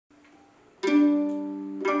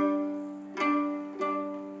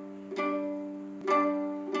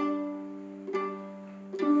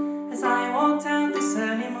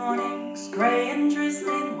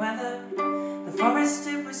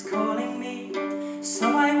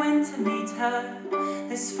her,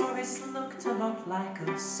 this forest looked a lot like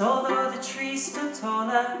us, although the trees stood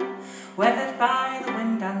taller, weathered by the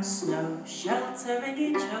wind and snow, sheltering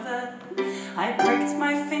each other. I pricked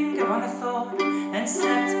my finger on a thorn and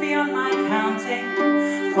slept beyond my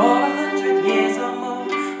counting. For 100 years or more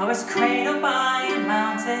I was cradled by a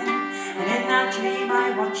mountain, and in that dream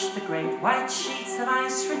I watched the great white sheets of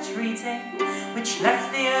ice retreating, which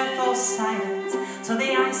left the earth all silent till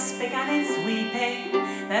the ice began its weeping.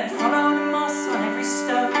 Then followed moss on every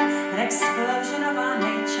stone, an explosion of our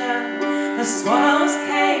nature. The swallows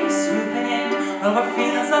came swooping in over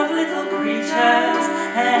fields of little creatures,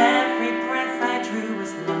 and every breath I drew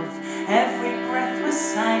was love, every breath was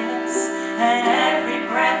silence, and every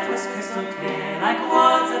breath was crystal clear like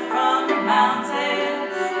water from a mountain.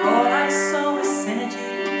 All I saw was synergy,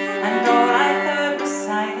 and all I heard was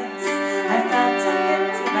silence. I felt a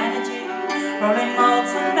hint of energy rolling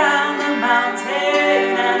molten down the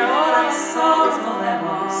mountain, and all I saw was all there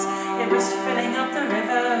was. It was filling up the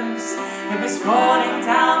rivers, it was falling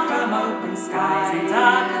down from open skies in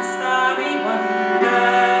dark and starry wonder.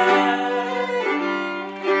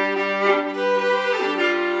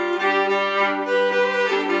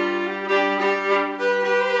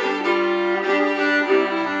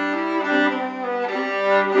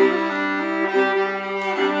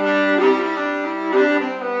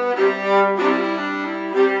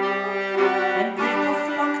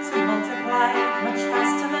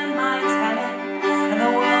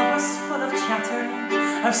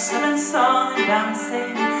 Of sullen song and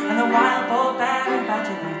dancing, and the wild boar, bear and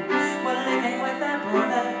badger then were living with their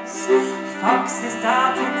brothers. Foxes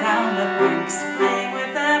darted down the banks, playing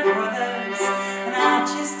with their brothers, and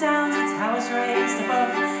arches down to towers raised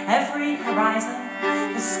above every horizon.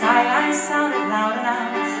 The skyline sounded louder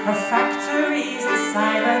now of factories and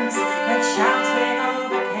sirens, and shouting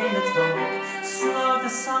overcame the talk, slowed the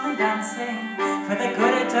song and dancing. For the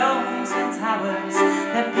good of domes and towers,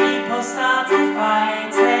 the people started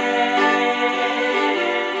fighting.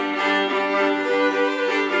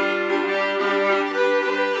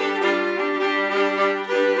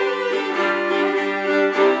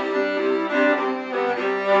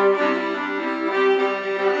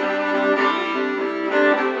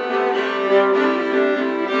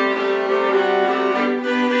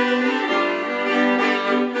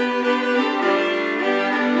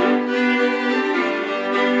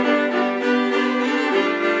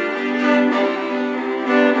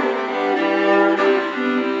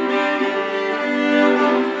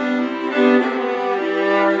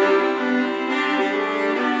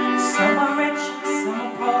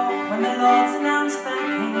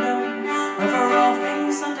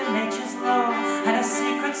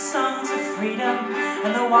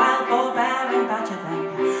 And the wild boar, bear and badger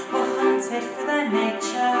then were hunted for their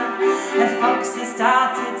nature, and foxes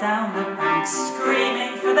darted down the banks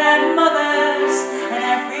screaming for their mothers, and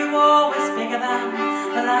every war was bigger than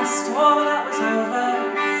the last war that was over,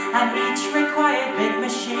 and each required big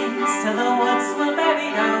machines till the woods were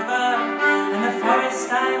buried over, and the forest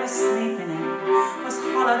I was sleeping in was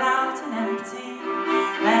hollowed out and empty,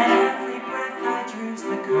 and every breath I drew's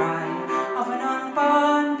the cry of an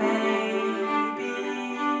unborn baby.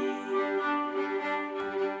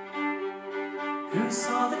 Who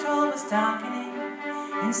saw that all was darkening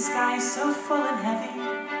in skies so full and heavy,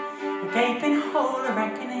 a gaping hole, a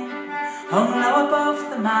reckoning, hung low above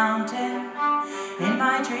the mountain. In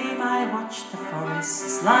my dream I watched the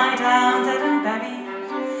forests lie down dead and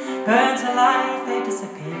buried, burnt alive they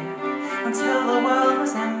disappeared until the world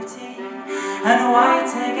was empty, and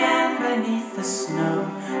white again beneath the snow,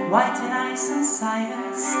 white in ice and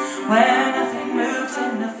silence, where nothing moved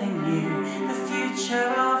and nothing knew the future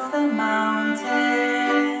of the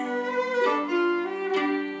mountain.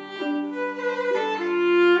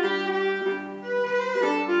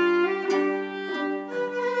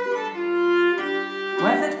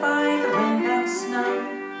 Weathered by the wind and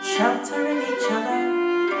snow, sheltering each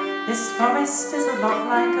other, this forest is a lot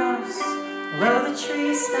like us, although the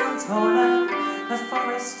trees stand taller. The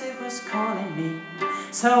forest, it was calling me,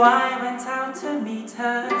 so I went out to meet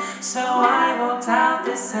her. So I walked out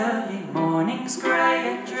this early morning's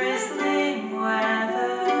grey and drizzling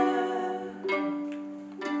weather.